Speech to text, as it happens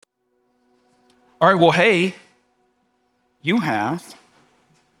All right, well, hey, you have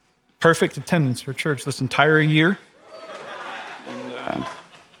perfect attendance for church this entire year. And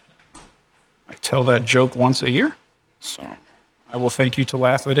I tell that joke once a year, so I will thank you to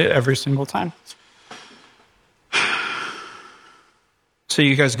laugh at it every single time. So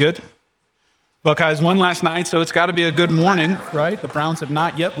you guys good? Buckeyes won last night, so it's got to be a good morning, right? The Browns have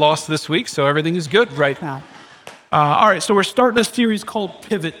not yet lost this week, so everything is good right now. All right, so we're starting a series called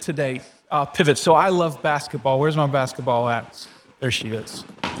Pivot today. Pivot. So I love basketball. Where's my basketball at? There she is.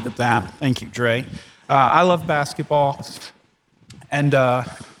 Look at that. Thank you, Dre. I love basketball. And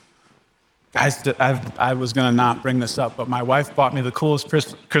guys, I was going to not bring this up, but my wife bought me the coolest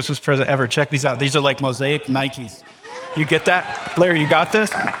Christmas present ever. Check these out. These are like mosaic Nikes. You get that? Blair, you got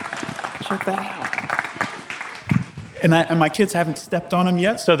this? Check that out. And my kids haven't stepped on them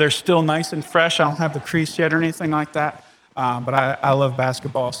yet, so they're still nice and fresh. I don't have the crease yet or anything like that. But I love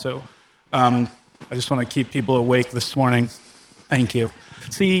basketball, so I just want to keep people awake this morning. Thank you.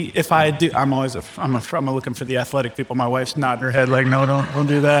 See, if I do, I'm looking for the athletic people. My wife's nodding her head like, no, don't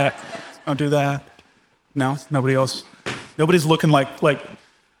do that. Don't do that. No, nobody else. Nobody's looking like,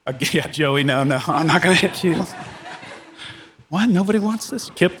 yeah, Joey, no, I'm not going to hit you. What? Nobody wants this?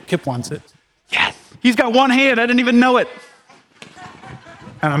 Kip wants it. Yes. He's got one hand. I didn't even know it.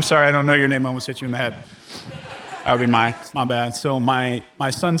 And I'm sorry, I don't know your name. I almost hit you in the head. That would be my bad. So my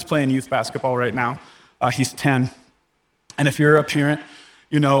son's playing youth basketball right now. He's 10. And if you're a parent,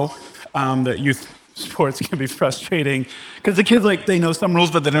 you know that youth sports can be frustrating because the kids, they know some rules,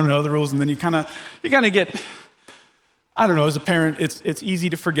 but they don't know the rules. And then you kind of get, I don't know, as a parent, it's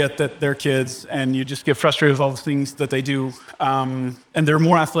easy to forget that they're kids and you just get frustrated with all the things that they do. And they're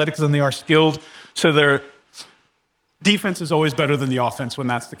more athletic than they are skilled. So their defense is always better than the offense when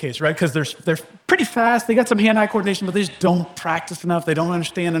that's the case, right? Because they're pretty fast. They got some hand-eye coordination, but they just don't practice enough. They don't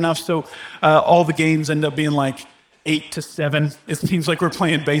understand enough. So all the games end up being 8-7. It seems like we're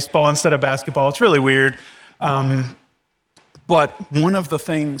playing baseball instead of basketball. It's really weird. But one of the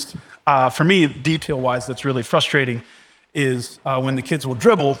things, for me, detail-wise, that's really frustrating is when the kids will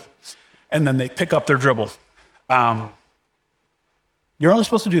dribble and then they pick up their dribble. You're only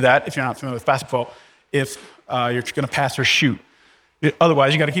supposed to do that if you're not familiar with basketball, if you're going to pass or shoot.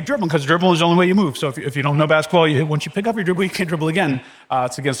 Otherwise, you got to keep dribbling because dribble is the only way you move. So if you don't know basketball, once you pick up your dribble, you can't dribble again.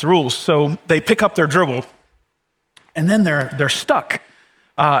 It's against the rules. So they pick up their dribble, and then they're stuck.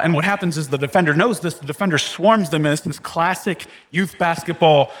 And what happens is the defender knows this. The defender swarms them in this classic youth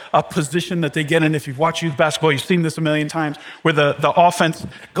basketball position that they get in. If you've watched youth basketball, you've seen this a million times, where the offense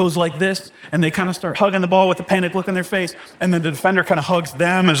goes like this, and they kind of start hugging the ball with a panic look on their face, and then the defender kind of hugs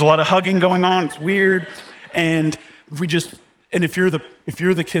them. There's a lot of hugging going on. It's weird. And if you're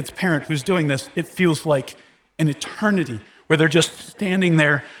the kid's parent who's doing this, it feels like an eternity where they're just standing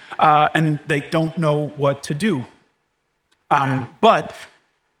there and they don't know what to do. But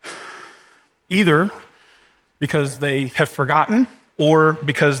either because they have forgotten or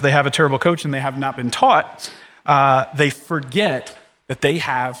because they have a terrible coach and they have not been taught, they forget that they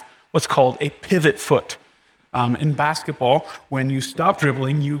have what's called a pivot foot. In basketball, when you stop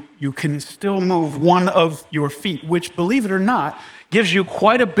dribbling, you can still move one of your feet, which, believe it or not, gives you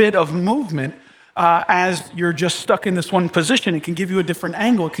quite a bit of movement as you're just stuck in this one position. It can give you a different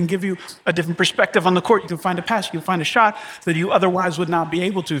angle. It can give you a different perspective on the court. You can find a pass. You can find a shot that you otherwise would not be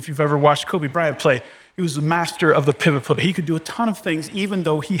able to if you've ever watched Kobe Bryant play. He was the master of the pivot foot. He could do a ton of things, even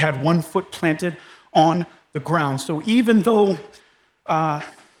though he had one foot planted on the ground. So even though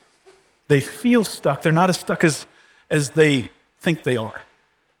they feel stuck, they're not as stuck as they think they are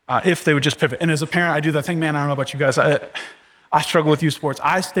if they would just pivot. And as a parent, I do that thing, man, I don't know about you guys. I struggle with youth sports.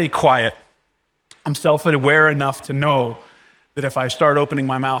 I stay quiet. I'm self-aware enough to know that if I start opening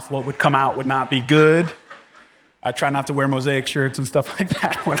my mouth, what would come out would not be good. I try not to wear mosaic shirts and stuff like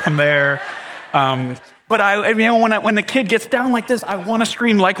that when I'm there. But when the kid gets down like this, I want to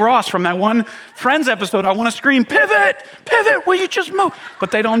scream like Ross from that one Friends episode. I want to scream, pivot, will you just move?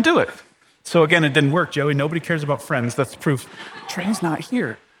 But they don't do it. So again, it didn't work, Joey. Nobody cares about Friends. That's proof. Trey's not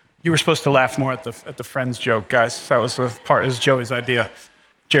here. You were supposed to laugh more at the Friends joke, guys. That was is Joey's idea.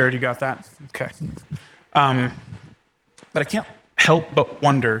 Jared, you got that? Okay. But I can't help but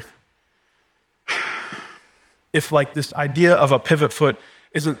wonder if this idea of a pivot foot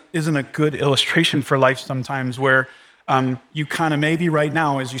isn't a good illustration for life sometimes, where you kind of maybe right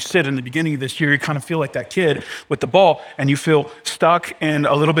now, as you sit in the beginning of this year, you kind of feel like that kid with the ball and you feel stuck and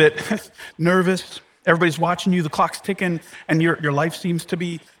a little bit nervous. Everybody's watching you, the clock's ticking, and your life seems to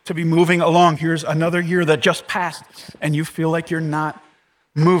be moving along. Here's another year that just passed and you feel like you're not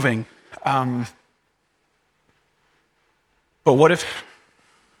moving. But what if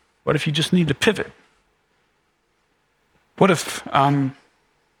What if you just need to pivot? What if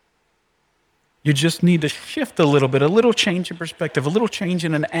you just need to shift a little bit? A little change in perspective, a little change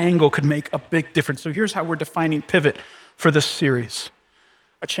in an angle could make a big difference. So here's how we're defining pivot for this series.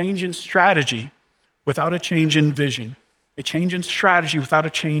 A change in strategy without a change in vision. A change in strategy without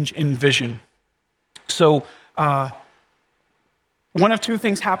a change in vision. So one of two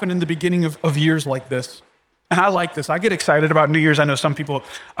things happen in the beginning of years like this. And I like this. I get excited about New Year's. I know some people,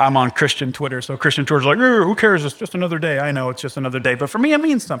 I'm on Christian Twitter, so Christian Twitter's like, who cares? It's just another day. I know it's just another day. But for me, it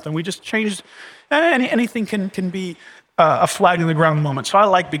means something. We just changed. Anything can be a flag in the ground moment. So I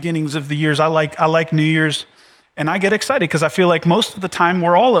like beginnings of the years. I like New Year's. And I get excited because I feel like most of the time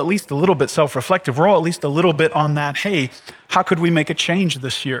we're all at least a little bit self-reflective. We're all at least a little bit on that, hey, how could we make a change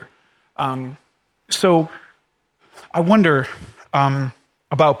this year? So I wonder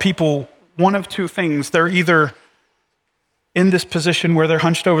about people. One of two things. They're either in this position where they're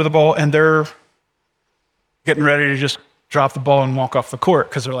hunched over the ball and they're getting ready to just drop the ball and walk off the court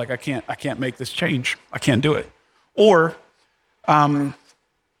because they're like, I can't make this change. I can't do it. Or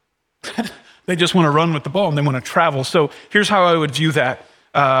they just want to run with the ball and they want to travel. So here's how I would view that.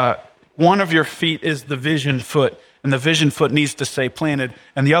 One of your feet is the vision foot, and the vision foot needs to stay planted.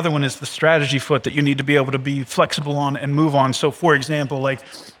 And the other one is the strategy foot that you need to be able to be flexible on and move on. So for example, like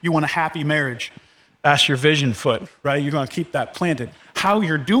you want a happy marriage, that's your vision foot, right? You're going to keep that planted. How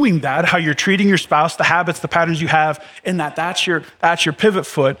you're doing that, how you're treating your spouse, the habits, the patterns you have in that's your pivot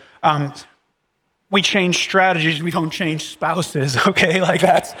foot. We change strategies, we don't change spouses, okay? Like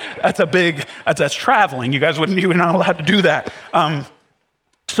that's traveling. You guys you're not allowed to do that.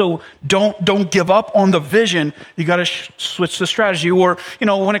 So don't give up on the vision. You got to switch the strategy. Or,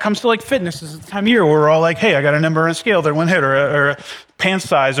 when it comes to like fitness, this is the time of year where we're all like, hey, I got a number on a scale, they're one hit, or a pant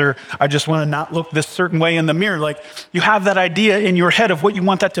size, or I just want to not look this certain way in the mirror. Like you have that idea in your head of what you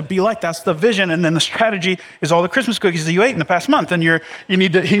want that to be like. That's the vision. And then the strategy is all the Christmas cookies that you ate in the past month. And you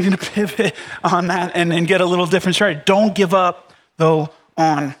need to pivot on that and get a little different strategy. Don't give up though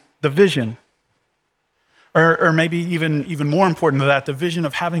on the vision. Or maybe even more important than that, the vision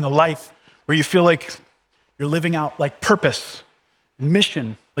of having a life where you feel like you're living out like purpose,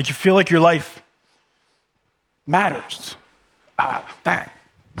 mission, like you feel like your life matters.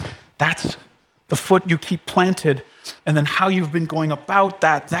 That's the foot you keep planted, and then how you've been going about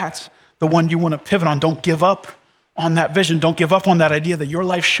that's the one you want to pivot on. Don't give up on that vision. Don't give up on that idea that your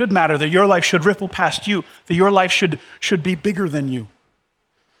life should matter, that your life should ripple past you, that your life should be bigger than you.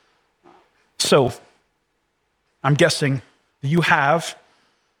 So, I'm guessing that you have,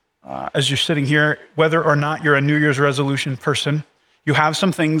 as you're sitting here, whether or not you're a New Year's resolution person, you have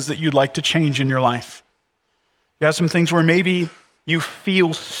some things that you'd like to change in your life. You have some things where maybe you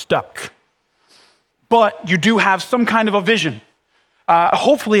feel stuck, but you do have some kind of a vision.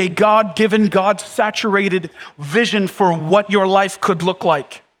 Hopefully a God-given, God-saturated vision for what your life could look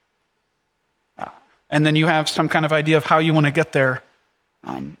like. And then you have some kind of idea of how you want to get there.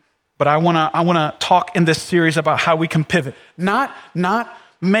 But I want to talk in this series about how we can pivot, not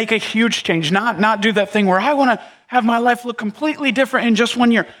make a huge change, not do that thing where I want to have my life look completely different in just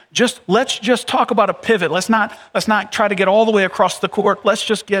 1 year. Let's just talk about a pivot. Let's not try to get all the way across the court. Let's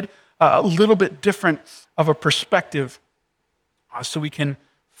just get a little bit different of a perspective, so we can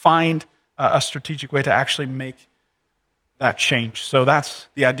find a strategic way to actually make that change. So that's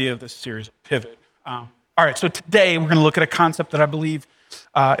the idea of this series, pivot. All right. So today we're going to look at a concept that I believe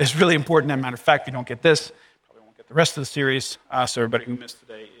is really important. As a matter of fact, if you don't get this, probably won't get the rest of the series. So everybody who missed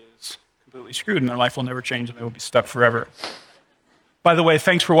today is completely screwed and their life will never change and they will be stuck forever. By the way,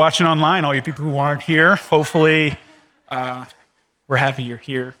 thanks for watching online, all you people who aren't here. Hopefully, we're happy you're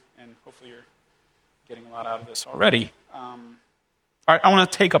here and hopefully you're getting a lot out of this already. All right, I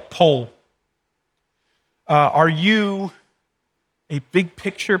want to take a poll. Are you a big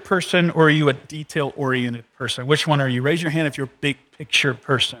picture person or are you a detail-oriented person? Which one are you? Raise your hand if you're a big picture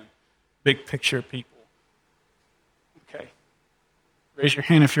person. Big picture people. Okay. Raise your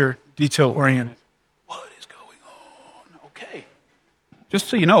hand if you're detail-oriented. What is going on? Okay. Just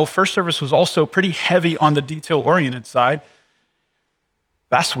so you know, first service was also pretty heavy on the detail-oriented side.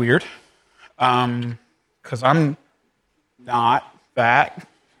 That's weird. Because I'm not that.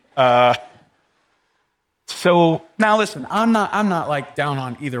 So now listen, I'm not like down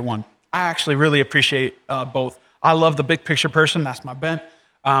on either one. I actually really appreciate both. I love the big picture person. That's my bent.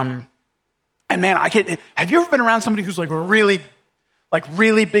 And man, have you ever been around somebody who's like a really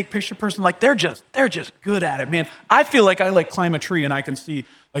big picture person? Like they're just good at it, man. I feel like I like climb a tree and I can see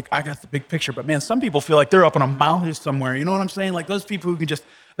like I got the big picture, but man, some people feel like they're up on a mountain somewhere. You know what I'm saying? Like those people who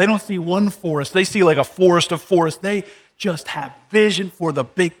they don't see one forest. They see like a forest of forests. They just have vision for the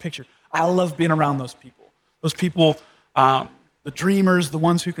big picture. I love being around those people. Those people, the dreamers, the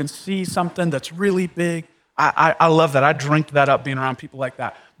ones who can see something that's really big. I love that. I drink that up being around people like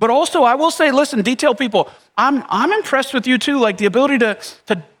that. But also, I will say, listen, detail people, I'm impressed with you too, like the ability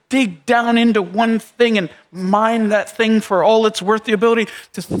to dig down into one thing and mine that thing for all it's worth, the ability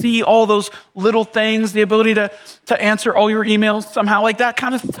to see all those little things, the ability to answer all your emails somehow, like that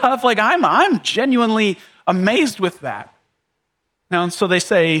kind of stuff. Like I'm genuinely amazed with that. Now, and so they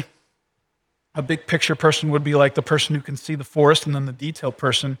say a big picture person would be like the person who can see the forest, and then the detail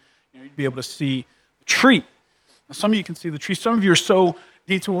person, you'd be able to see the tree. Now, some of you can see the tree. Some of you are so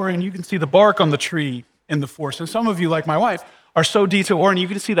detail-oriented, you can see the bark on the tree in the forest. And some of you, like my wife, are so detail-oriented, you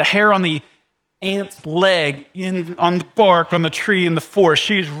can see the hair on the ant's leg on the bark on the tree in the forest.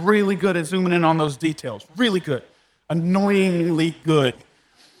 She's really good at zooming in on those details. Really good. Annoyingly good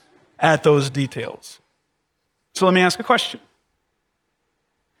at those details. So let me ask a question.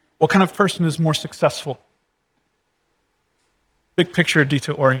 What kind of person is more successful? Big picture,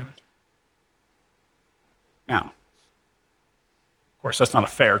 detail-oriented. Now, of course, that's not a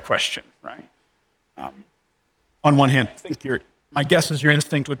fair question, right? On one hand, I think my guess is your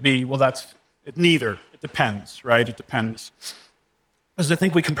instinct would be, well, neither. It depends, right? It depends. Because I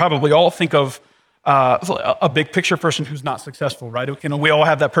think we can probably all think of a big picture person who's not successful, right? We all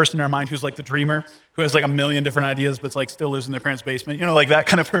have that person in our mind who's like the dreamer, who has like a million different ideas, but like still lives in their parents' basement, like that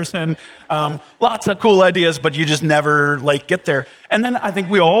kind of person. Lots of cool ideas, but you just never like get there. And then I think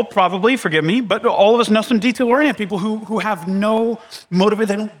we all probably, forgive me, but all of us know some detail-oriented people who have no motive.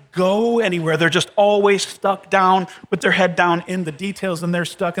 They don't go anywhere. They're just always stuck down with their head down in the details, and they're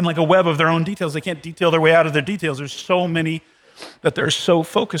stuck in like a web of their own details. They can't detail their way out of their details. There's so many that they're so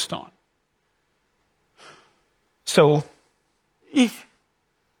focused on. So,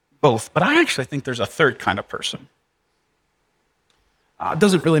 both. But I actually think there's a third kind of person. It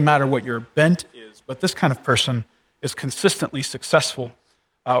doesn't really matter what your bent is, but this kind of person is consistently successful.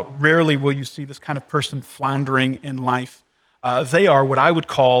 Rarely will you see this kind of person floundering in life. They are what I would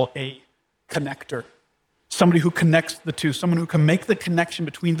call a connector. Somebody who connects the two, someone who can make the connection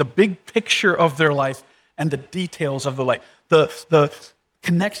between the big picture of their life and the details of the life. The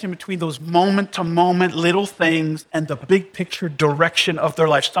connection between those moment-to-moment little things and the big picture direction of their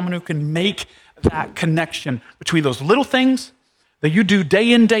life. Someone who can make that connection between those little things that you do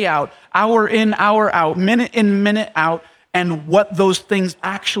day in, day out, hour in, hour out, minute in, minute out, and what those things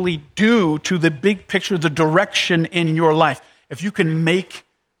actually do to the big picture, the direction in your life. If you can make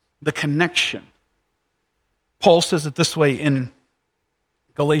the connection. Paul says it this way in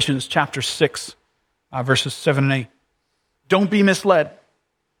Galatians chapter 6, verses 7 and 8. Don't be misled.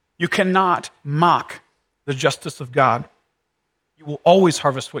 You cannot mock the justice of God. You will always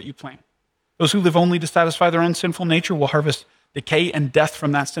harvest what you plant. Those who live only to satisfy their own sinful nature will harvest decay and death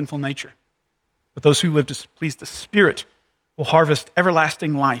from that sinful nature. But those who live to please the Spirit will harvest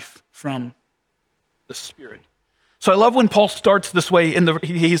everlasting life from the Spirit. So I love when Paul starts this way.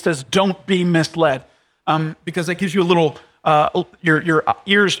 He says, don't be misled, because that gives you a little, your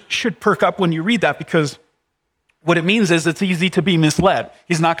ears should perk up when you read that, because what it means is it's easy to be misled.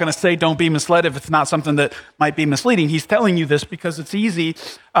 He's not going to say don't be misled if it's not something that might be misleading. He's telling you this because it's easy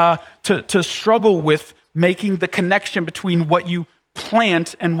to struggle with making the connection between what you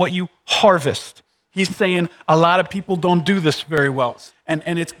plant and what you harvest. He's saying a lot of people don't do this very well, and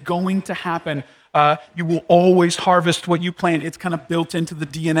it's going to happen. You will always harvest what you plant. It's kind of built into the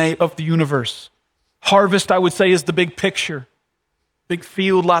DNA of the universe. Harvest, I would say, is the big picture. Big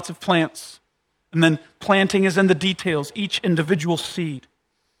field, lots of plants. And then planting is in the details, each individual seed.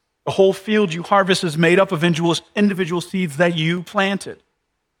 The whole field you harvest is made up of individual seeds that you planted.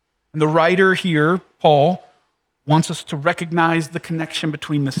 And the writer here, Paul, wants us to recognize the connection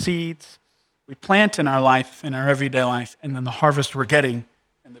between the seeds we plant in our life, in our everyday life, and then the harvest we're getting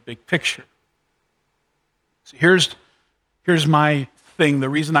in the big picture. So here's my thing. The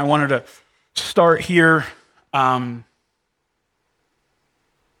reason I wanted to start here, the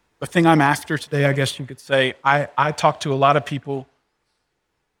thing I'm after today, I guess you could say, I talk to a lot of people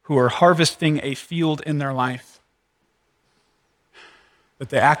who are harvesting a field in their life that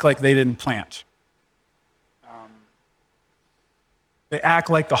they act like they didn't plant. They act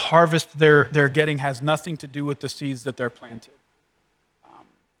like the harvest they're getting has nothing to do with the seeds that they're planted.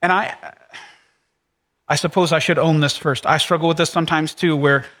 And I suppose I should own this first. I struggle with this sometimes too,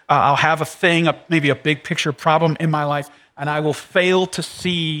 where I'll have a thing, maybe a big picture problem in my life, and I will fail to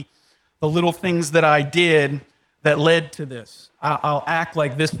see the little things that I did that led to this. I'll act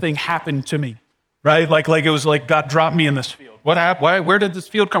like this thing happened to me, right? Like it was like God dropped me in this field. What happened? Where did this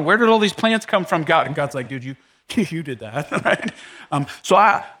field come? Where did all these plants come from, God? And God's like, dude, you You did that, right? So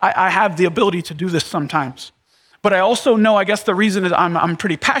I have the ability to do this sometimes. But I also know, I guess the reason is I'm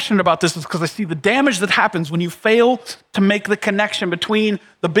pretty passionate about this is because I see the damage that happens when you fail to make the connection between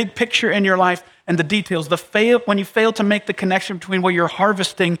the big picture in your life and the details. When you fail to make the connection between what you're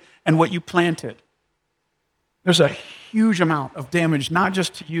harvesting and what you planted. There's a huge amount of damage, not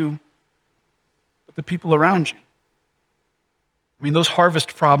just to you, but the people around you. I mean, those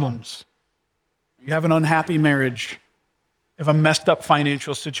harvest problems. You have an unhappy marriage. You have a messed up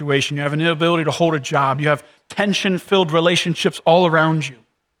financial situation. You have an inability to hold a job. You have tension-filled relationships all around you.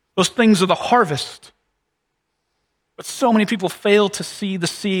 Those things are the harvest. But so many people fail to see the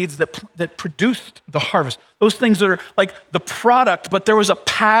seeds that produced the harvest. Those things are like the product, but there was a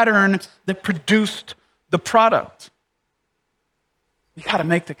pattern that produced the product. You got to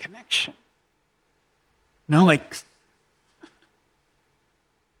make the connection. Like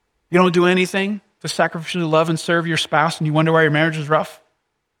you don't do anything to sacrificially love and serve your spouse and you wonder why your marriage is rough?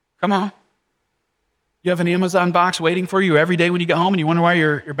 Come on. You have an Amazon box waiting for you every day when you get home and you wonder why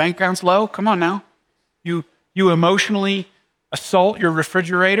your bank account's low? Come on now. You emotionally assault your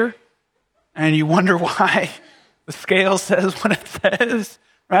refrigerator and you wonder why the scale says what it says,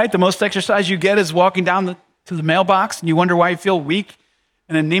 right? The most exercise you get is walking down to the mailbox and you wonder why you feel weak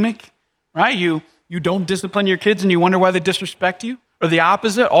and anemic, right? You don't discipline your kids and you wonder why they disrespect you. Or the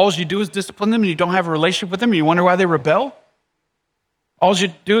opposite, all you do is discipline them and you don't have a relationship with them and you wonder why they rebel. All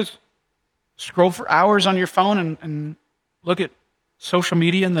you do is scroll for hours on your phone and look at social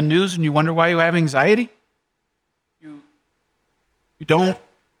media and the news and you wonder why you have anxiety. You don't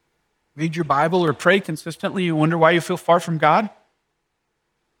read your Bible or pray consistently. You wonder why you feel far from God.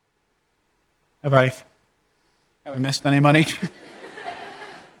 Have I missed anybody?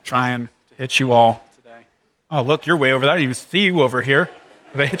 Trying to hit you all. Oh, look, you're way over there. I didn't even see you over here.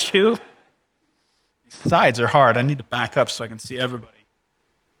 Did I hit you? These sides are hard. I need to back up so I can see everybody.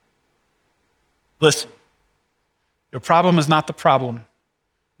 Listen, your problem is not the problem.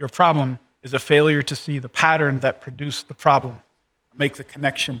 Your problem is a failure to see the pattern that produced the problem. Make the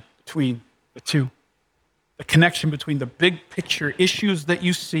connection between the two. The connection between the big picture issues that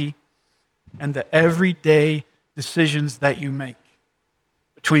you see and the everyday decisions that you make.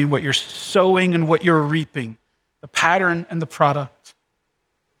 Between what you're sowing and what you're reaping. The pattern and the product.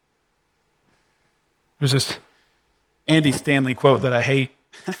 There's this Andy Stanley quote that I hate.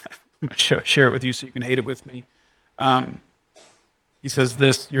 I'm going to share it with you so you can hate it with me. He says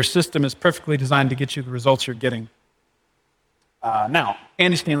this: your system is perfectly designed to get you the results you're getting. Now,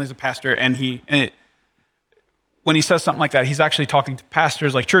 Andy Stanley's a pastor, and when he says something like that, he's actually talking to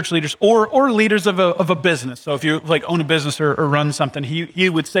pastors, like church leaders, or leaders of a business. So if you own a business or run something, he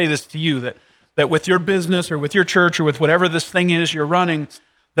would say this to you, that with your business or with your church or with whatever this thing is you're running,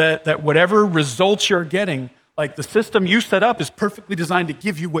 that whatever results you're getting, like the system you set up is perfectly designed to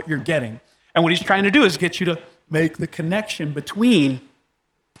give you what you're getting. And what he's trying to do is get you to make the connection between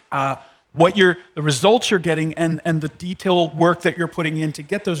the results you're getting and the detailed work that you're putting in to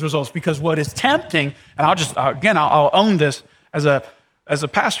get those results. Because what is tempting, and I'll own this as a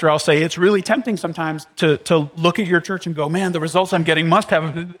pastor, I'll say it's really tempting sometimes to look at your church and go, man, the results I'm getting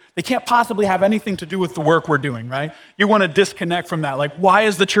they can't possibly have anything to do with the work we're doing, right? You want to disconnect from that. Like, why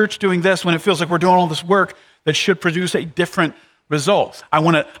is the church doing this when it feels like we're doing all this work that should produce a different result? I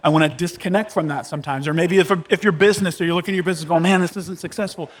want to disconnect from that sometimes. Or maybe if your business, or you're looking at your business going, man, this isn't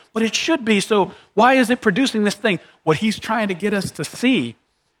successful. But it should be, so why is it producing this thing? What he's trying to get us to see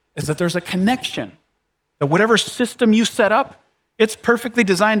is that there's a connection. That whatever system you set up, it's perfectly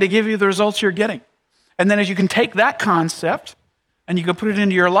designed to give you the results you're getting. And then as you can take that concept and you can put it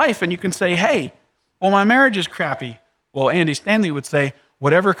into your life and you can say, hey, well, my marriage is crappy. Well, Andy Stanley would say,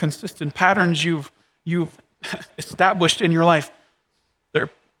 whatever consistent patterns you've established in your life, they're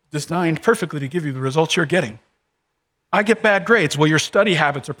designed perfectly to give you the results you're getting. I get bad grades. Well, your study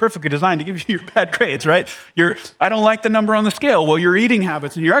habits are perfectly designed to give you your bad grades, right? I don't like the number on the scale. Well, your eating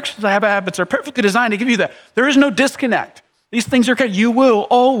habits and your exercise habits are perfectly designed to give you that. There is no disconnect. These things are connected. You will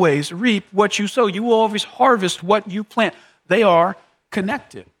always reap what you sow. You will always harvest what you plant. They are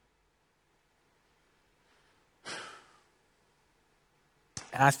connected.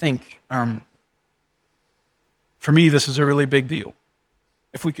 And I think, for me, this is a really big deal.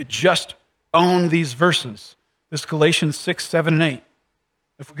 If we could just own these verses, this Galatians 6, 7, and 8,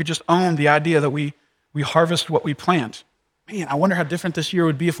 if we could just own the idea that we harvest what we plant, man, I wonder how different this year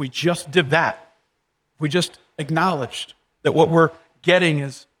would be if we just did that. If we just acknowledged that what we're getting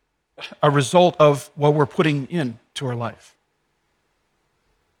is a result of what we're putting into our life.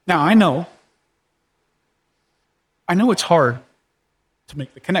 Now, I know it's hard to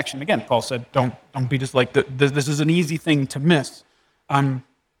make the connection. Again, Paul said, don't be just like, this is an easy thing to miss.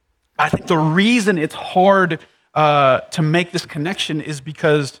 I think the reason it's hard to make this connection is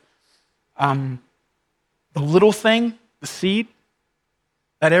because the little thing, the seed,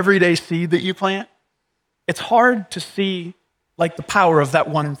 that everyday seed that you plant, it's hard to see like the power of that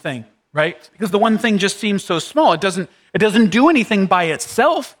one thing, right? Because the one thing just seems so small. It doesn't do anything by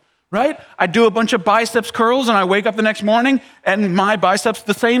itself, right? I do a bunch of biceps curls and I wake up the next morning and my biceps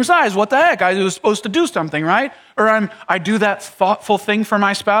the same size. What the heck? I was supposed to do something, right? Or I do that thoughtful thing for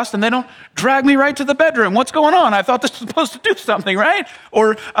my spouse and they don't drag me right to the bedroom. What's going on? I thought this was supposed to do something, right?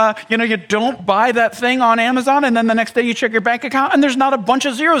 Or, you don't buy that thing on Amazon and then the next day you check your bank account and there's not a bunch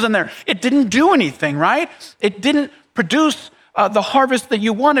of zeros in there. It didn't do anything, right? It didn't produce the harvest that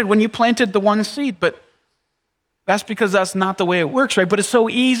you wanted when you planted the one seed, but that's because that's not the way it works, right? But it's so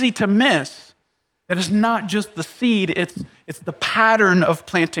easy to miss that it's not just the seed, it's the pattern of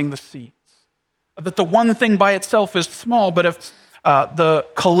planting the seeds. That the one thing by itself is small, but if the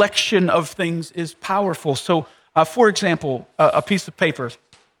collection of things is powerful. So, for example, a piece of paper,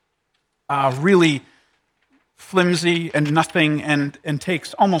 really flimsy and nothing, and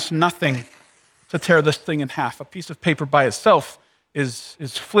takes almost nothing to tear this thing in half. A piece of paper by itself is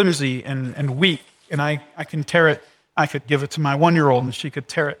flimsy and weak. And I can tear it. I could give it to my 1-year-old and she could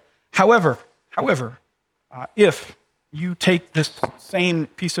tear it. However, if you take this same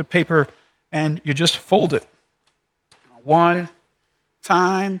piece of paper and you just fold it 1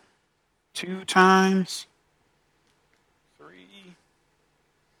 time, 2 times, 3,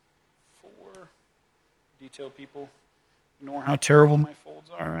 4, detail people, ignore how terrible my folds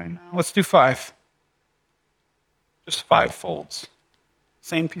are right now. Let's do 5. Just 5 folds.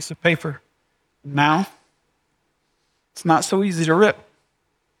 Same piece of paper. Now, it's not so easy to rip.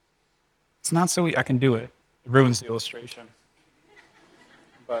 It's not so easy. I can do it. It ruins the illustration.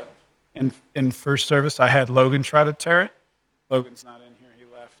 But in first service, I had Logan try to tear it. Logan's not in here. He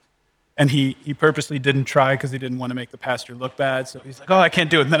left. And he purposely didn't try because he didn't want to make the pastor look bad. So he's like, oh, I can't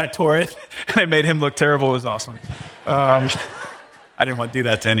do it. And then I tore it. And I made him look terrible. It was awesome. I didn't want to do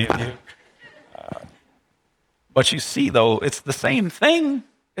that to any of you. But you see, though, it's the same thing.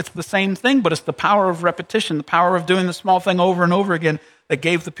 It's the same thing, but it's the power of repetition, the power of doing the small thing over and over again that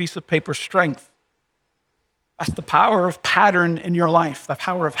gave the piece of paper strength. That's the power of pattern in your life, the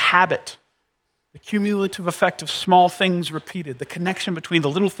power of habit, the cumulative effect of small things repeated, the connection between the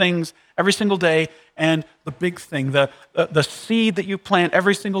little things every single day and the big thing, the seed that you plant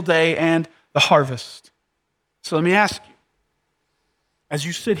every single day and the harvest. So let me ask you, as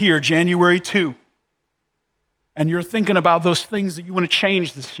you sit here, January 2, and you're thinking about those things that you want to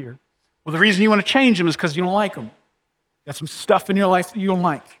change this year. Well, the reason you want to change them is because you don't like them. You got some stuff in your life that you don't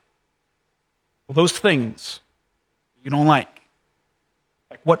like. Well, those things you don't like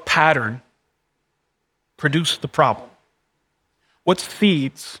what pattern produced the problem? What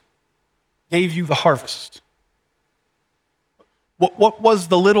seeds gave you the harvest? What was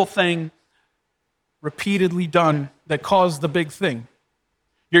the little thing repeatedly done that caused the big thing?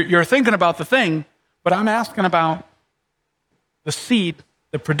 You're thinking about the thing, but I'm asking about the seed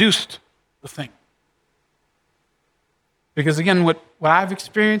that produced the thing. Because again, what I've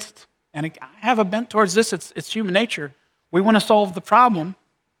experienced, and I have a bent towards this, it's human nature. We want to solve the problem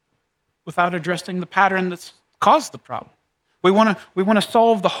without addressing the pattern that's caused the problem. We want to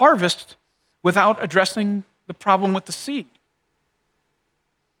solve the harvest without addressing the problem with the seed.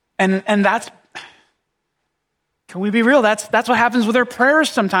 And that's, can we be real? That's what happens with our prayers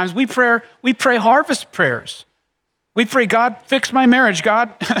sometimes. We pray harvest prayers. We pray, God, fix my marriage.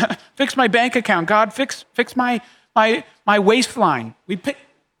 God, fix my bank account. God, fix my waistline.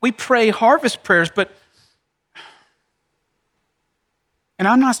 We pray harvest prayers, but, and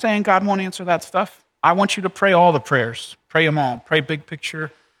I'm not saying God won't answer that stuff. I want you to pray all the prayers. Pray them all. Pray big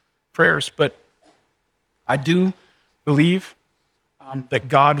picture prayers. But I do believe that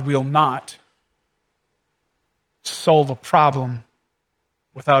God will not solve a problem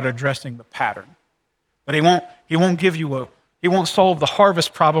without addressing the pattern. But he won't solve the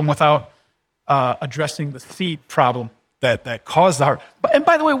harvest problem without addressing the seed problem that caused the harvest. And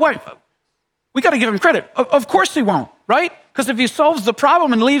by the way, what? We got to give him credit. Of course he won't, right? Because if he solves the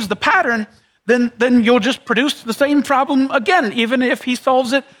problem and leaves the pattern, then you'll just produce the same problem again, even if he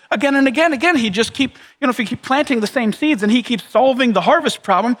solves it again and again. Again, he just if you keep planting the same seeds and he keeps solving the harvest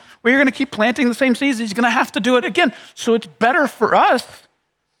problem, well, you're going to keep planting the same seeds. He's going to have to do it again. So it's better for us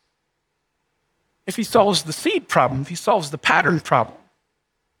if he solves the seed problem, if he solves the pattern problem.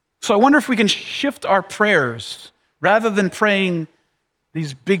 So I wonder if we can shift our prayers rather than praying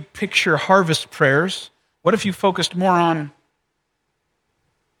these big picture harvest prayers. What if you focused more on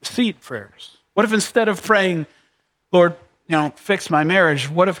seed prayers? What if instead of praying, Lord, fix my marriage,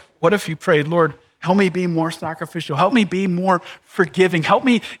 what if you prayed, Lord, help me be more sacrificial. Help me be more forgiving. Help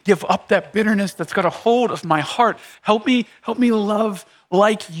me give up that bitterness that's got a hold of my heart. Help me love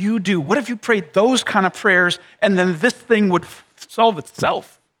like you do. What if you prayed those kind of prayers and then this thing would solve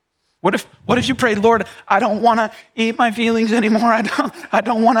itself? What if you prayed, Lord, I don't want to eat my feelings anymore. I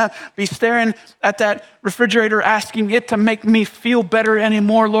don't want to be staring at that refrigerator asking it to make me feel better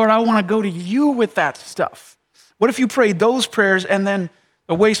anymore. Lord, I want to go to you with that stuff. What if you prayed those prayers and then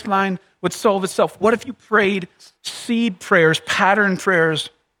the waistline would solve itself? What if you prayed seed prayers, pattern prayers,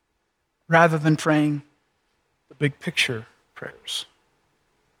 rather than praying the big picture prayers?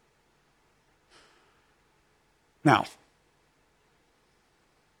 Now,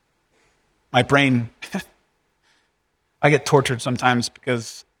 my brain, I get tortured sometimes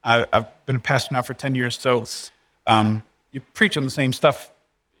because I've been a pastor now for 10 years, so you preach on the same stuff.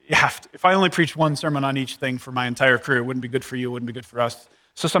 You have to. If I only preached one sermon on each thing for my entire career, it wouldn't be good for you, it wouldn't be good for us.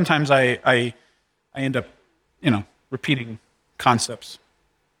 So sometimes I end up, repeating concepts.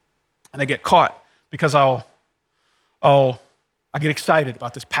 And I get caught because I get excited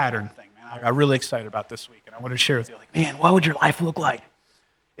about this pattern thing, man. I got really excited about this week, and I wanted to share with you, man, what would your life look like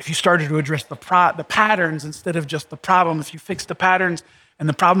if you started to address the patterns instead of just the problem? If you fixed the patterns and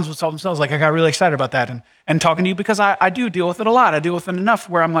the problems would solve themselves. I got really excited about that and talking to you because I do deal with it a lot. I deal with it enough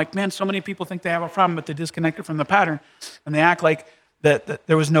where I'm like, man, so many people think they have a problem, but they disconnect it from the pattern, and they act like that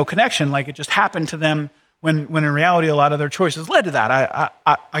there was no connection, like it just happened to them when in reality a lot of their choices led to that.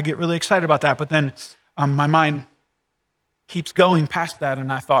 I get really excited about that, but then my mind keeps going past that,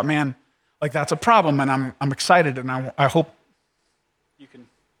 and I thought, man, like that's a problem, and I'm excited, and I hope you can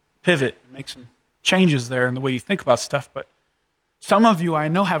pivot and make some changes there in the way you think about stuff. But some of you I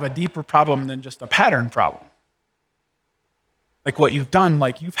know have a deeper problem than just a pattern problem. Like what you've done,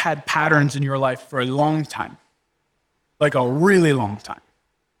 like you've had patterns in your life for a long time, like a really long time.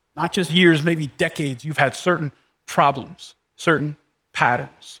 Not just years, maybe decades. You've had certain problems, certain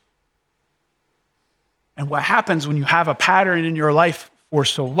patterns. And what happens when you have a pattern in your life for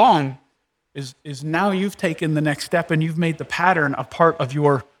so long is now you've taken the next step and you've made the pattern a part of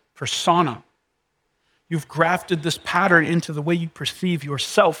your persona. You've grafted this pattern into the way you perceive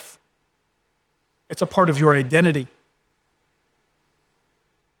yourself. It's a part of your identity.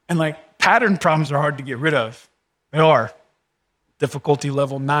 And like pattern problems are hard to get rid of. They are. Difficulty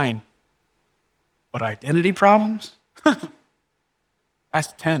level 9. But identity problems?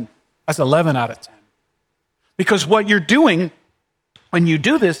 That's 10. That's 11 out of 10. Because what you're doing when you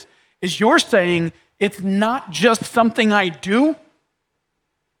do this is you're saying, it's not just something I do.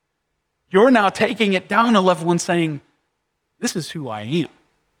 You're now taking it down a level and saying, this is who I am.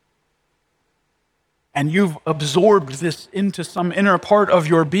 And you've absorbed this into some inner part of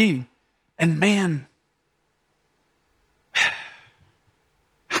your being. And man,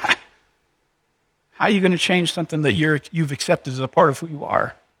 how are you going to change something that you've accepted as a part of who you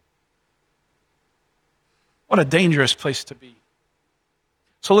are? What a dangerous place to be.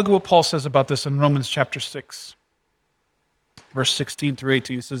 So look at what Paul says about this in Romans chapter 6, verse 16 through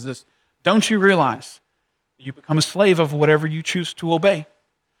 18. He says this, don't you realize that you become a slave of whatever you choose to obey?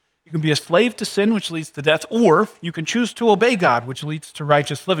 You can be a slave to sin, which leads to death, or you can choose to obey God, which leads to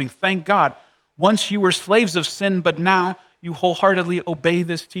righteous living. Thank God. Once you were slaves of sin, but now you wholeheartedly obey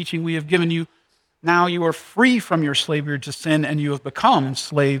this teaching we have given you. Now you are free from your slavery to sin, and you have become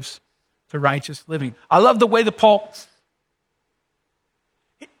slaves to righteous living. I love the way that Paul,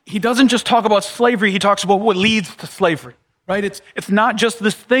 he doesn't just talk about slavery, he talks about what leads to slavery, right? It's not just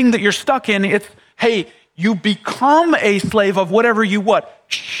this thing that you're stuck in. It's, hey, you become a slave of whatever you what?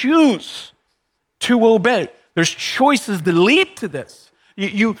 Choose to obey. There's choices that lead to this.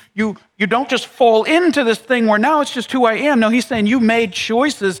 You don't just fall into this thing where now it's just who I am. No, he's saying you made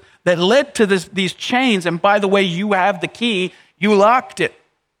choices that led to these chains. And by the way, you have the key. You locked it.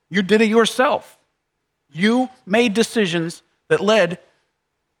 You did it yourself. You made decisions that led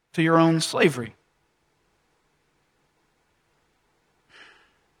to your own slavery.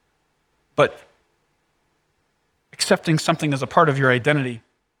 But accepting something as a part of your identity,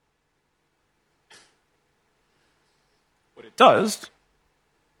 what it does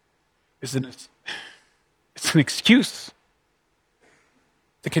is it's an excuse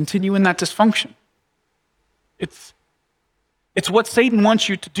to continue in that dysfunction. It's what Satan wants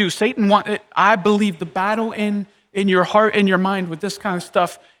you to do. I believe the battle in your heart and your mind with this kind of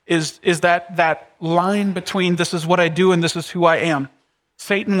stuff is that line between this is what I do and this is who I am.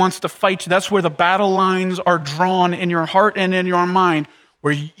 Satan wants to fight you. That's where the battle lines are drawn in your heart and in your mind,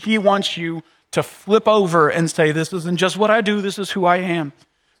 where he wants you to flip over and say, this isn't just what I do, this is who I am.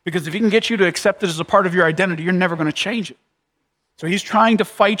 Because if he can get you to accept it as a part of your identity, you're never going to change it. So he's trying to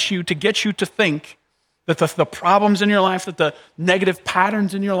fight you to get you to think that the problems in your life, that the negative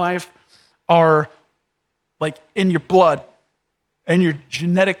patterns in your life are like in your blood and your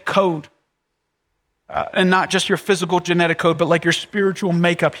genetic code. And not just your physical genetic code, but like your spiritual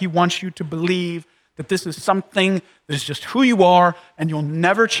makeup. He wants you to believe that this is something that is just who you are and you'll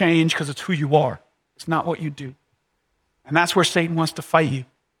never change because it's who you are. It's not what you do. And that's where Satan wants to fight you.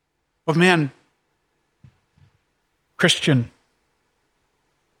 But man, Christian,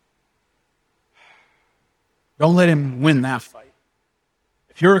 don't let him win that fight.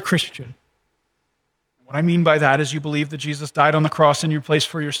 If you're a Christian, what I mean by that is you believe that Jesus died on the cross in your place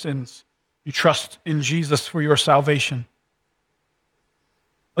for your sins. You trust in Jesus for your salvation.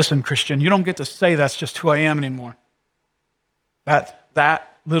 Listen, Christian, you don't get to say that's just who I am anymore.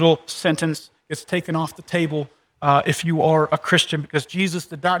 That little sentence gets taken off the table if you are a Christian, because Jesus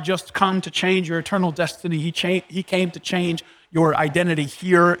did not just come to change your eternal destiny. He came to change your identity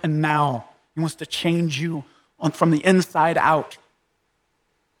here and now. He wants to change you from the inside out.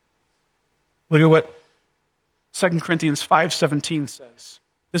 Look at what 2 Corinthians 5:17 says.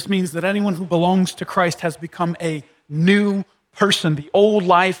 This means that anyone who belongs to Christ has become a new person. The old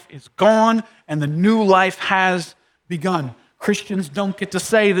life is gone and the new life has begun. Christians don't get to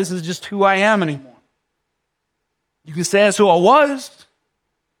say this is just who I am anymore. You can say that's who I was.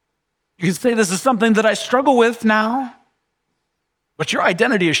 You can say this is something that I struggle with now. But your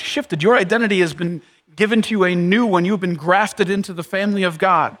identity has shifted. Your identity has been given to you a new one. You've been grafted into the family of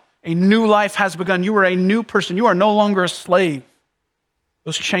God. A new life has begun. You are a new person. You are no longer a slave.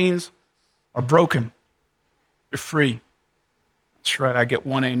 Those chains are broken. You're free. That's right. I get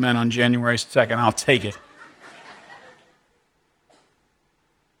one amen on January 2nd. I'll take it.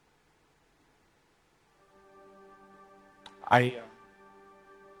 I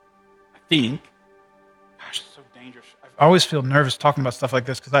think, gosh, it's so dangerous. I always feel nervous talking about stuff like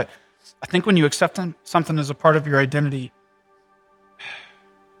this because I think when you accept something as a part of your identity,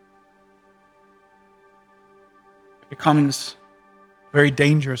 it becomes a very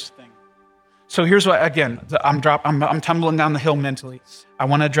dangerous thing. So here's what, again, I'm tumbling down the hill mentally. I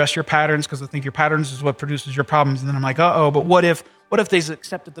want to address your patterns because I think your patterns is what produces your problems. And then I'm like, but what if they've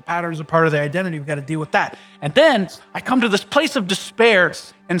accepted the pattern as a part of their identity? We've got to deal with that. And then I come to this place of despair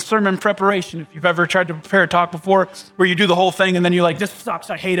in sermon preparation. If you've ever tried to prepare a talk before where you do the whole thing and then you're like, this sucks,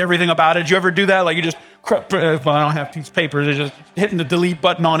 I hate everything about it. Did you ever do that? Like you just, well, I don't have these papers. They're just hitting the delete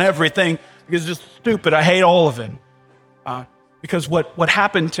button on everything because it's just stupid. I hate all of it. Because what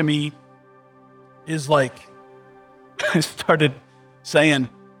happened to me is like, I started saying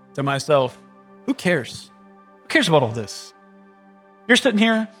to myself, who cares? Who cares about all this? You're sitting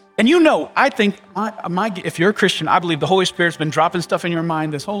here, and I think, if you're a Christian, I believe the Holy Spirit's been dropping stuff in your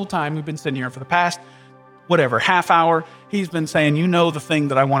mind this whole time. We've been sitting here for the past, half hour. He's been saying, the thing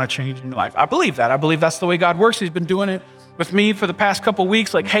that I want to change in your life. I believe that. I believe that's the way God works. He's been doing it with me for the past couple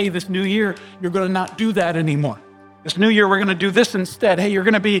weeks. Like, hey, this new year, you're going to not do that anymore. This new year, we're going to do this instead. Hey, you're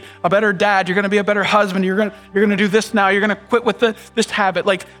going to be a better dad. You're going to be a better husband. You're going to do this now. You're going to quit with this habit.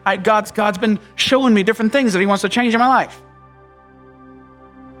 Like God's been showing me different things that he wants to change in my life.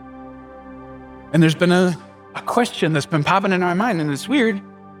 And there's been a question that's been popping in our mind, and it's weird.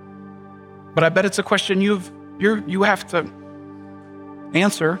 But I bet it's a question you have to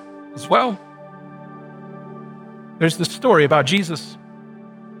answer as well. There's this story about Jesus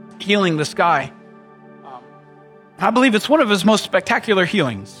healing this guy. I believe it's one of his most spectacular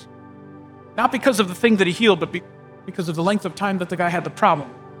healings. Not because of the thing that he healed, but because of the length of time that the guy had the problem.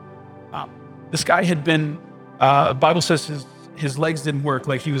 This guy had been, the Bible says his legs didn't work,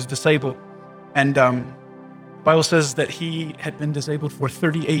 like he was disabled. And the Bible says that he had been disabled for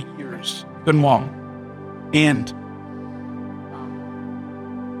 38 years. Couldn't walk. And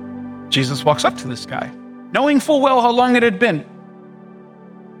Jesus walks up to this guy, knowing full well how long it had been.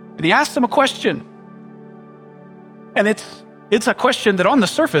 And he asked him a question. And it's a question that on the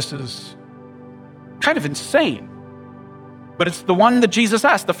surface is kind of insane. But it's the one that Jesus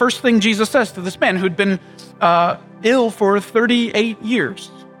asked. The first thing Jesus says to this man who'd been ill for 38 years.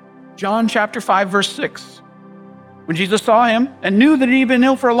 John chapter 5, verse 6. When Jesus saw him and knew that he'd been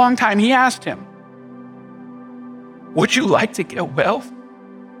ill for a long time, he asked him, would you like to get well?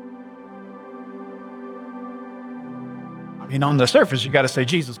 I mean, on the surface, you got to say,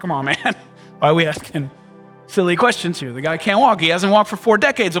 Jesus, come on, man. Why are we asking silly questions here? The guy can't walk. He hasn't walked for 4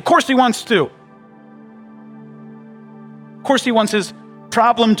 decades. Of course he wants to. Of course he wants his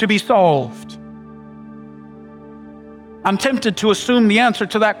problem to be solved. I'm tempted to assume the answer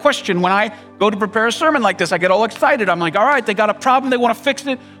to that question. When I go to prepare a sermon like this, I get all excited. I'm like, all right, they got a problem. They want to fix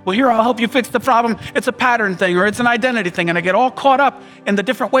it. Well, here, I'll help you fix the problem. It's a pattern thing or it's an identity thing. And I get all caught up in the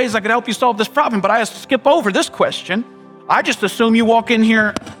different ways I could help you solve this problem. But I skip over this question. I just assume you walk in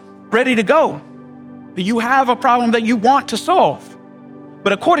here ready to go. That you have a problem that you want to solve.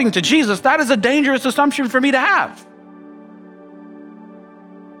 But according to Jesus, that is a dangerous assumption for me to have.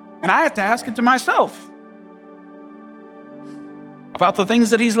 And I have to ask it to myself about the things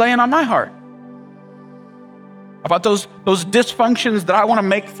that he's laying on my heart, about those dysfunctions that I want to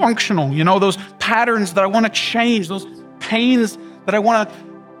make functional, those patterns that I want to change, those pains that I want to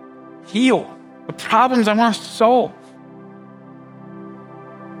heal, the problems I want to solve.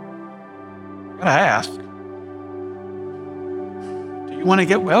 I gotta ask, do you want to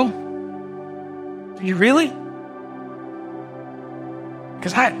get well? Do you really?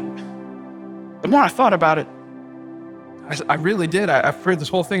 Because the more I thought about it, I really did. I've heard this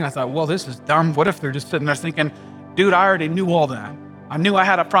whole thing. And I thought, well, this is dumb. What if they're just sitting there thinking, dude, I already knew all that. I knew I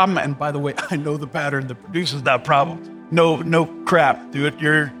had a problem. And by the way, I know the pattern that produces that problem. No crap, dude.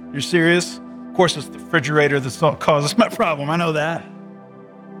 You're serious? Of course, it's the refrigerator that causes my problem. I know that.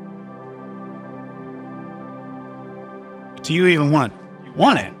 But do you even want it? You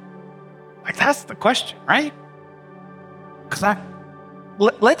want it? Like, that's the question, right? Because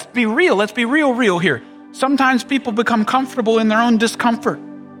let's be real. Let's be real here. Sometimes people become comfortable in their own discomfort,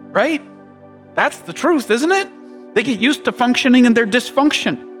 right? That's the truth, isn't it? They get used to functioning in their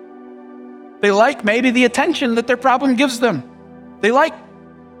dysfunction. They like maybe the attention that their problem gives them. They like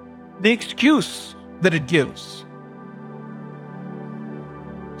the excuse that it gives.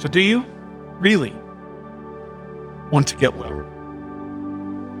 So do you really want to get well?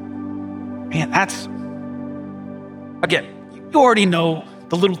 Man, again, you already know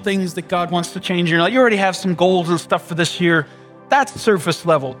the little things that God wants to change in your life. You already have some goals and stuff for this year. That's surface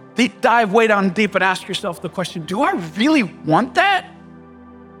level. Dive way down deep and ask yourself the question, do I really want that?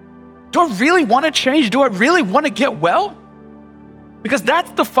 Do I really want to change? Do I really want to get well? Because that's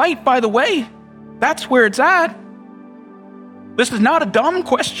the fight, by the way. That's where it's at. This is not a dumb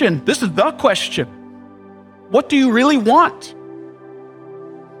question. This is the question. What do you really want?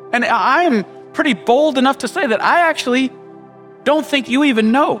 And I am pretty bold enough to say that I actually don't think you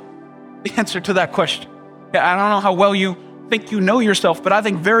even know the answer to that question. I don't know how well you think you know yourself, but I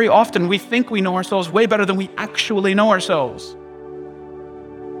think very often we think we know ourselves way better than we actually know ourselves.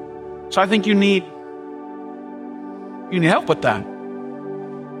 So I think you need help with that.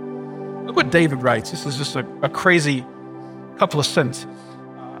 Look what David writes. This is just a crazy couple of sentences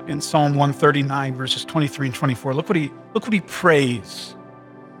in Psalm 139, verses 23 and 24. Look what he prays.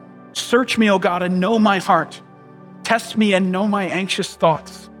 Search me, O God, and know my heart. Test me and know my anxious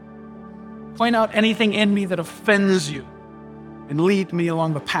thoughts. Point out anything in me that offends you and lead me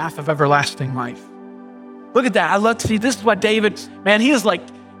along the path of everlasting life. Look at that. I love to see, this is what David, man, he is like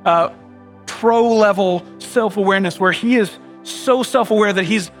pro-level self-awareness, where he is so self-aware that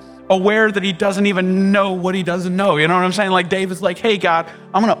he's aware that he doesn't even know what he doesn't know. You know what I'm saying? Like David's like, hey, God,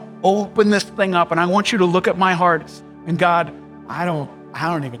 I'm going to open this thing up and I want you to look at my heart. And God, I don't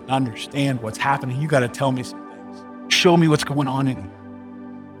even understand what's happening. You got to tell me some things. Show me what's going on in here.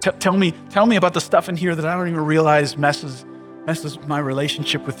 Tell me about the stuff in here that I don't even realize messes with my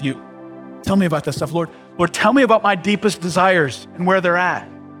relationship with you. Tell me about that stuff, Lord. Lord, tell me about my deepest desires and where they're at.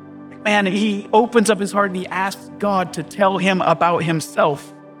 Man, he opens up his heart and he asks God to tell him about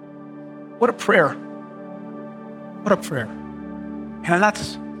himself. What a prayer. What a prayer. And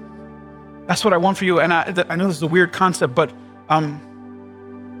that's what I want for you. And I know this is a weird concept, but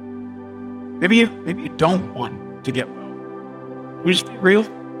maybe you don't want to get well. We just be real.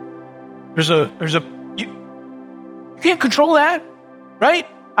 You can't control that, right?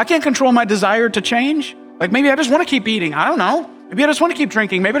 I can't control my desire to change. Like maybe I just want to keep eating. I don't know. Maybe I just want to keep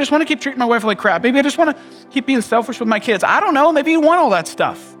drinking. Maybe I just want to keep treating my wife like crap. Maybe I just want to keep being selfish with my kids. I don't know. Maybe you want all that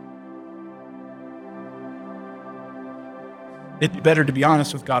stuff. It'd be better to be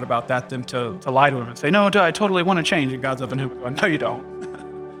honest with God about that than to lie to him and say, no, I totally want to change. And God's up in heaven. No, you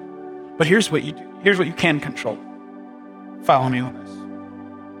don't. But here's what you do. Here's what you can control. Follow me on this.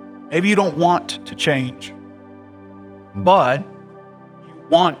 Maybe you don't want to change, but you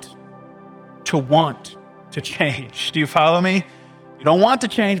want to change. Do you follow me? You don't want to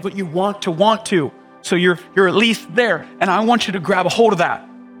change, but you want to. So you're at least there. And I want you to grab a hold of that.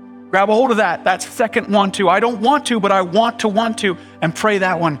 Grab a hold of that. That second want to. I don't want to, but I want to. And pray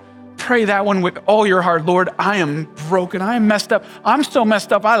that one. Pray that one with all your heart. Lord, I am broken. I am messed up. I'm so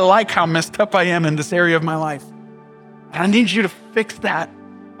messed up. I like how messed up I am in this area of my life. And I need you to fix that.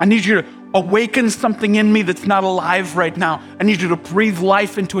 I need you to awaken something in me that's not alive right now. I need you to breathe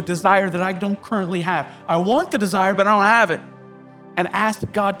life into a desire that I don't currently have. I want the desire, but I don't have it. And ask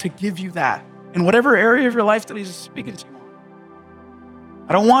God to give you that in whatever area of your life that He's speaking to you on.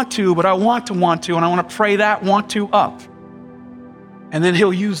 I don't want to, but I want to, and I want to pray that want to up. And then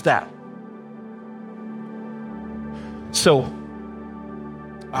He'll use that. So,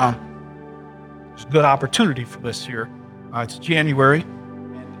 there's a good opportunity for this here. It's January.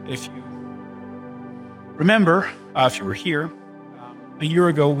 And if you remember, if you were here, a year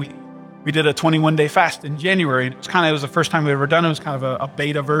ago, we did a 21-day fast in January. It was the first time we'd ever done it. It was kind of a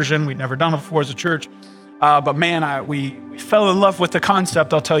beta version. We'd never done it before as a church. But man, we fell in love with the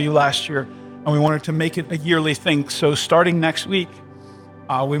concept, I'll tell you, last year. And we wanted to make it a yearly thing. So starting next week,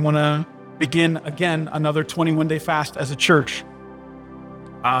 we want to begin again another 21-day fast as a church.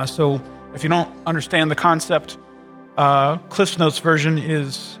 So if you don't understand the concept, Cliff's Notes version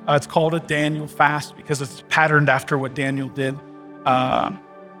is, it's called a Daniel fast because it's patterned after what Daniel did.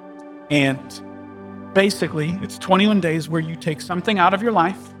 And basically, it's 21 days where you take something out of your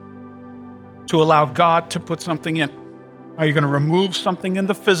life to allow God to put something in. Are you going to remove something in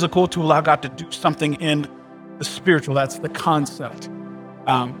the physical to allow God to do something in the spiritual? That's the concept.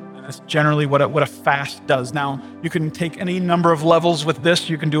 That's generally what a fast does. Now, you can take any number of levels with this.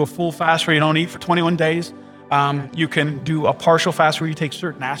 You can do a full fast where you don't eat for 21 days. You can do a partial fast where you take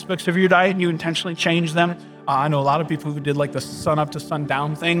certain aspects of your diet and you intentionally change them. I know a lot of people who did like the sun up to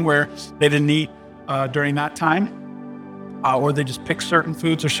sundown thing where they didn't eat during that time, or they just picked certain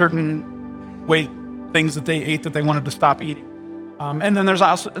foods or certain things that they ate that they wanted to stop eating. And then there's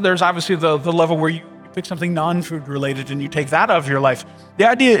obviously the level where you pick something non-food related and you take that out of your life. The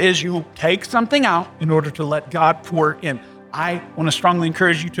idea is you take something out in order to let God pour in. I want to strongly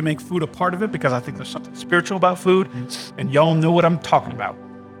encourage you to make food a part of it because I think there's something spiritual about food, and y'all know what I'm talking about.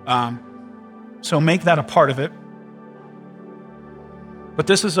 So make that a part of it. But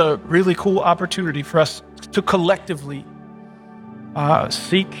this is a really cool opportunity for us to collectively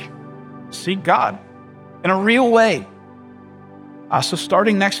seek God in a real way. So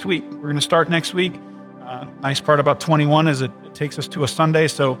starting next week, we're going to start next week. Nice part about 21 is it takes us to a Sunday,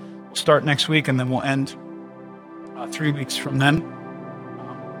 so we'll start next week and then we'll end 3 weeks from then.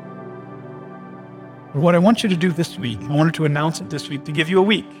 But what I want you to do this week, I wanted to announce it this week to give you a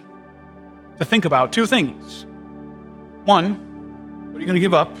week to think about two things. One, what are you going to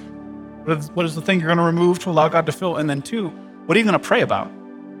give up? What is the thing you're going to remove to allow God to fill? And then two, what are you going to pray about?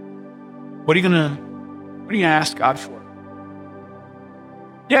 What are you going to ask God for?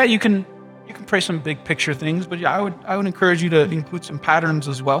 Yeah, you can pray some big picture things, but yeah, I would encourage you to include some patterns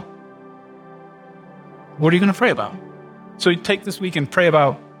as well. What are you going to pray about? So you take this week and pray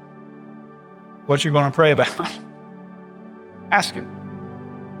about what you're going to pray about. Ask Him.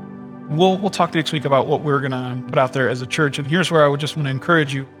 We'll talk next week about what we're going to put out there as a church. And here's where I would just want to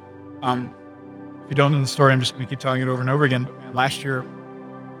encourage you. If you don't know the story, I'm just going to keep telling it over and over again. Last year,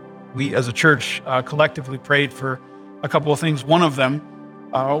 we as a church collectively prayed for a couple of things. One of them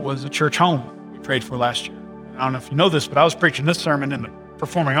was a church home we prayed for last year. I don't know if you know this, but I was preaching this sermon in the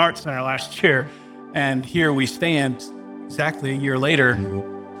Performing Arts Center last year. And here we stand exactly a year later.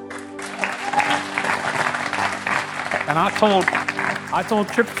 And I told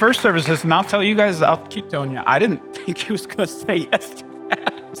Trip first services, and I'll tell you guys, I'll keep telling you, I didn't think he was going to say yes to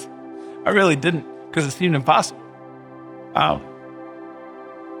that. I really didn't, because it seemed impossible. But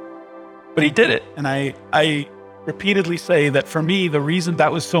he did it. And I repeatedly say that for me, the reason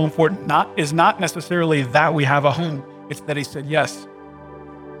that was so important is not necessarily that we have a home. It's that he said yes.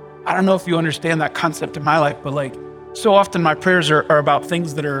 I don't know if you understand that concept in my life, but like so often my prayers are about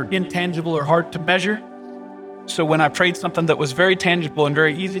things that are intangible or hard to measure. So when I prayed something that was very tangible and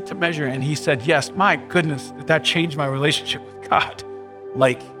very easy to measure, and he said yes, my goodness, that changed my relationship with God.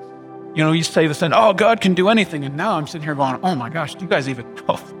 Like, you say this and, oh, God can do anything. And now I'm sitting here going, oh my gosh, do you guys even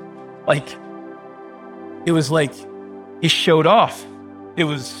know? Like, it was like he showed off. It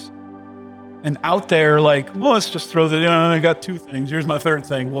was and out there like, well, let's just throw I got two things. Here's my third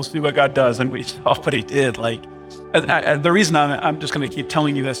thing. We'll see what God does. And we saw what he did. Like, the reason I'm just going to keep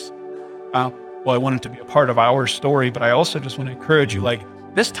telling you this, I want it to be a part of our story, but I also just want to encourage you, like,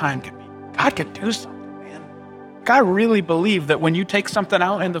 this time God can do something, man. God really believed that when you take something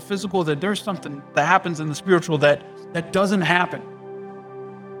out in the physical, that there's something that happens in the spiritual that doesn't happen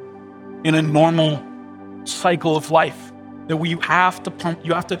in a normal cycle of life. That you have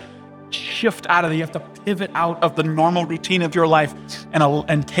to shift out of it. You have to pivot out of the normal routine of your life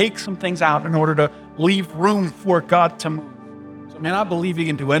and take some things out in order to leave room for God to move. So, man, I believe he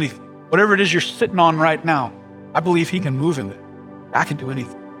can do anything. Whatever it is you're sitting on right now, I believe he can move in it. I can do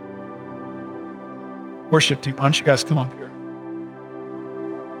anything. Worship team, why don't you guys come up here?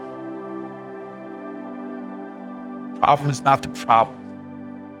 Problem is not the problem.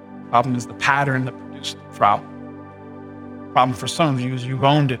 Problem is the pattern that produced the problem. Problem for some of you is you've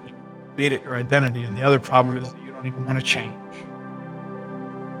owned it, made it your identity, and the other problem is that you don't even want to change.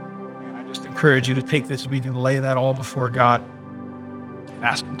 And I just encourage you to take this week and lay that all before God and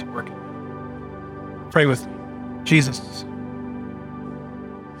ask Him to work it. Pray with me. Jesus,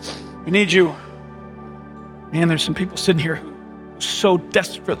 we need you. Man, there's some people sitting here who so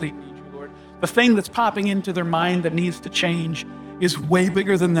desperately need you, Lord. The thing that's popping into their mind that needs to change is way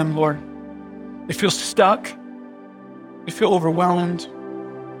bigger than them, Lord. They feel stuck. They feel overwhelmed.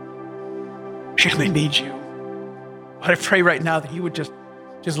 They need you. But I pray right now that you would just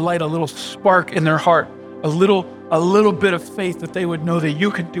light a little spark in their heart, a little bit of faith that they would know that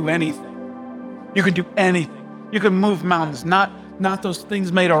you can do anything. You can do anything. You can move mountains, not those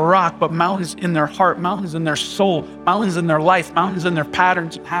things made of rock, but mountains in their heart, mountains in their soul, mountains in their life, mountains in their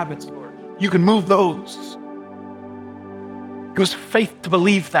patterns and habits, Lord. You can move those. Give us faith to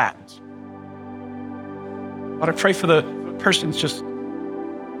believe that. Lord, I pray for the person's just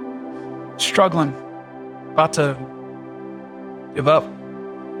struggling, about to give up.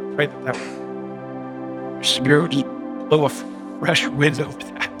 I pray that your Spirit would just blow a fresh wind over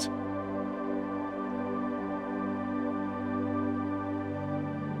that.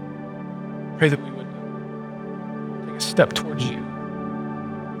 Pray that we would take a step towards you.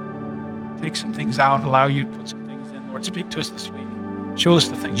 Take some things out, allow you to put some things in. Lord, speak to us this week. Show us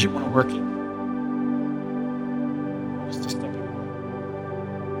the things you want to work in. Help us to step in.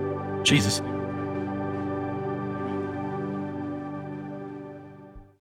 In Jesus' name.